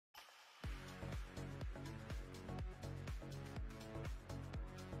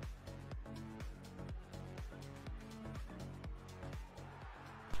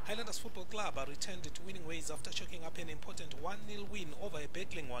Highlanders Football Club are returned to winning ways after chalking up an important 1-0 win over a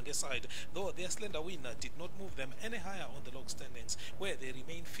battling Hwange side, though their slender win did not move them any higher on the log standings, where they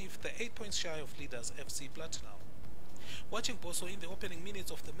remain 5th, 8 points shy of leaders FC Platinum. Watching Boso in the opening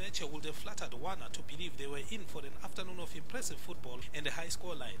minutes of the match would have flattered one to believe they were in for an afternoon of impressive football and a high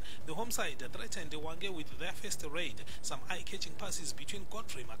scoreline. The home side threatened Hwange with their first raid, some eye-catching passes between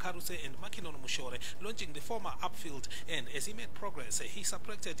Godfrey Makaruse and Makinono Mushore, launching the former upfield, and as he made progress, he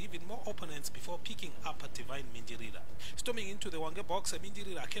subtracted even more opponents before picking up Divine Mindirira. Storming into the Hwange box,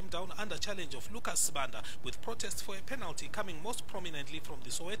 Mindirira came down under challenge of Lucas Sibanda, with protests for a penalty coming most prominently from the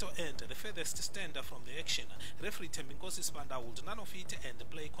Soweto end, the furthest stand from the action. Referee Tembinkosi Sibanda would none of it, and the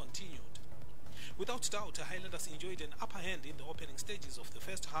play continued. Without doubt, Highlanders enjoyed an upper hand in the opening stages of the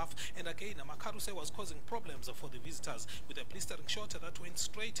first half, and again Makaruse was causing problems for the visitors with a blistering shot that went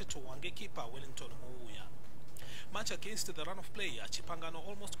straight to Hwange keeper Wellington Mouya. Much against the run of play, Chipangano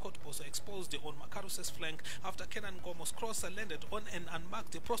almost caught Boso exposed on Makaruse's flank after Kenan Gomo's cross landed on an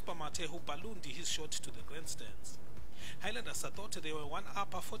unmarked Prosper Mate, who ballooned his shot to the grandstands. Highlanders thought they were one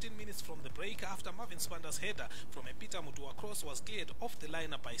up 14 minutes from the break after Marvin Sibanda's header from a Peter Mutua cross was cleared off the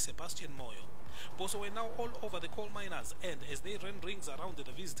line by Sebastian Moyo. Boso were now all over the coal miners, and as they ran rings around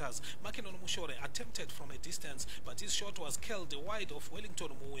the visitors, Makinono Mushore attempted from a distance, but his shot was curled wide of Wellington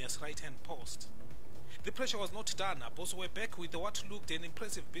Mouya's right-hand post. The pressure was not done. Boso were back with what looked an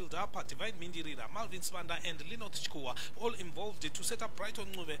impressive build-up. Divine Mindirira, Marvin Sibanda and Linot Chikua all involved to set up Brighton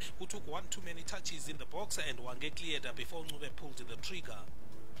Ncube, who took one too many touches in the box, and Hwange cleared before Ncube pulled the trigger.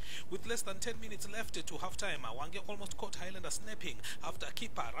 With less than 10 minutes left to half-time, Hwange almost caught Highlanders snapping after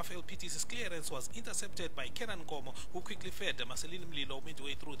keeper Rafael Pittis' clearance was intercepted by Kenan Gomo, who quickly fed Marcelin Mlilo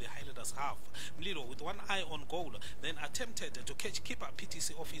midway through the Highlanders' half. Mlilo, with one eye on goal, then attempted to catch keeper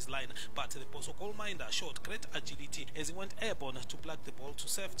Pittis off his line, but the Boso goalminder showed great agility as he went airborne to plug the ball to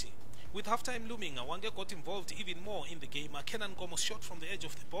safety. With half-time looming, Hwange got involved even more in the game. Kenan Gomo's shot from the edge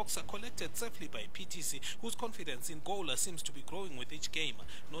of the box collected safely by PTC, whose confidence in goal seems to be growing with each game.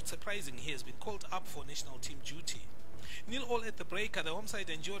 Not surprising, he has been called up for national team duty. 0-0 at the break, the home side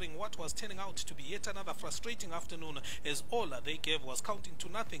enduring what was turning out to be yet another frustrating afternoon, as all they gave was counting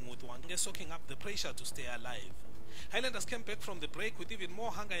to nothing, with Hwange soaking up the pressure to stay alive. Highlanders came back from the break with even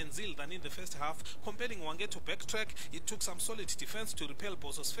more hunger and zeal than in the first half, compelling Hwange to backtrack. It took some solid defense to repel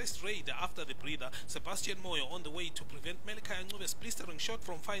Boso's first raid after the breather, Sebastian Moyo, on the way to prevent Melikai Ncube's blistering shot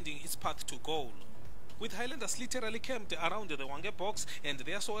from finding its path to goal. With Highlanders literally camped around the Hwange box and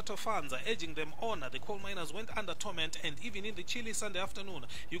their Soweto fans urging them on, the coal miners went under torment, and even in the chilly Sunday afternoon,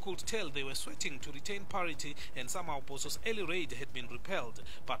 you could tell they were sweating to retain parity, and somehow Boso's early raid had been repelled.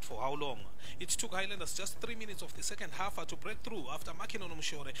 But for how long? It took Highlanders just 3 minutes of the second half to break through after Makinono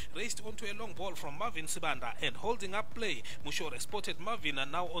Mushore raced onto a long ball from Marvin Sibanda, and holding up play, Mushore spotted Marvin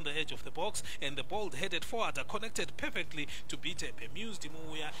now on the edge of the box, and the ball headed forward connected perfectly to beat a bemused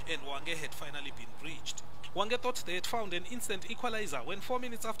Mouya, and Hwange had finally been breached. Hwange thought they had found an instant equalizer when 4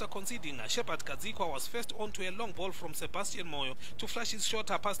 minutes after conceding, Shepard Kadzikwa was first onto a long ball from Sebastian Moyo to flash his shot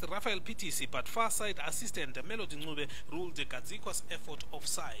past Rafael Pittis, but far side assistant Melody Ncube ruled Kadzikwa's effort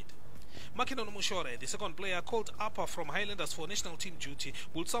offside. Makinono Mushore, the second player called up from Highlanders for national team duty,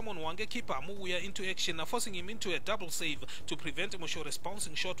 would summon Hwange keeper Mouya into action, forcing him into a double save to prevent Mushore's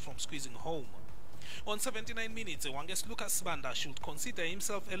bouncing shot from squeezing home. On 79 minutes, Hwange's Lucas Sibanda should consider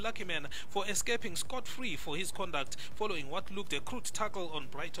himself a lucky man for escaping scot-free for his conduct following what looked a crude tackle on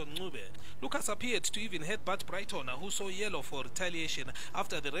Brighton Ncube. Lucas appeared to even headbutt Brighton, who saw yellow for retaliation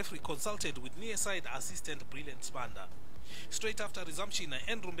after the referee consulted with near-side assistant Brilliant Sibanda. Straight after resumption,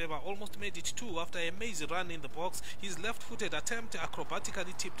 Andrew Mbeba almost made it too after a mazy run in the box, his left-footed attempt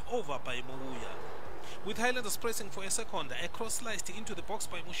acrobatically tipped over by Mouya. With Highlanders pressing for a second, a cross sliced into the box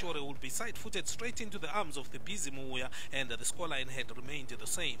by Mushore would be side-footed straight into the arms of the busy Mouya, and the scoreline had remained the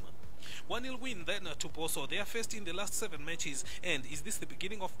same. 1-0 win then to Boso, their first in the last 7 matches, and is this the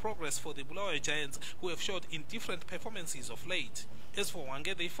beginning of progress for the Bulawayo Giants, who have showed indifferent performances of late? As for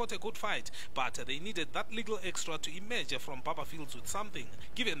Hwange, they fought a good fight, but they needed that little extra to emerge from Baba Fields with something.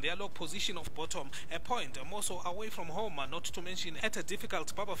 Given their low position of bottom, a point more so away from home, not to mention at a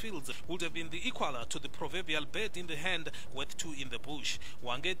difficult Baba Fields, would have been the equal to the proverbial bird in the hand worth 2 in the bush.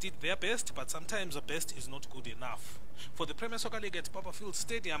 Hwange did their best, but sometimes the best is not good enough. For the Premier Soccer League at Baba Fields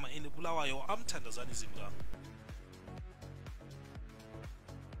Stadium in Bulawayo, I'm Tandazani Zimba.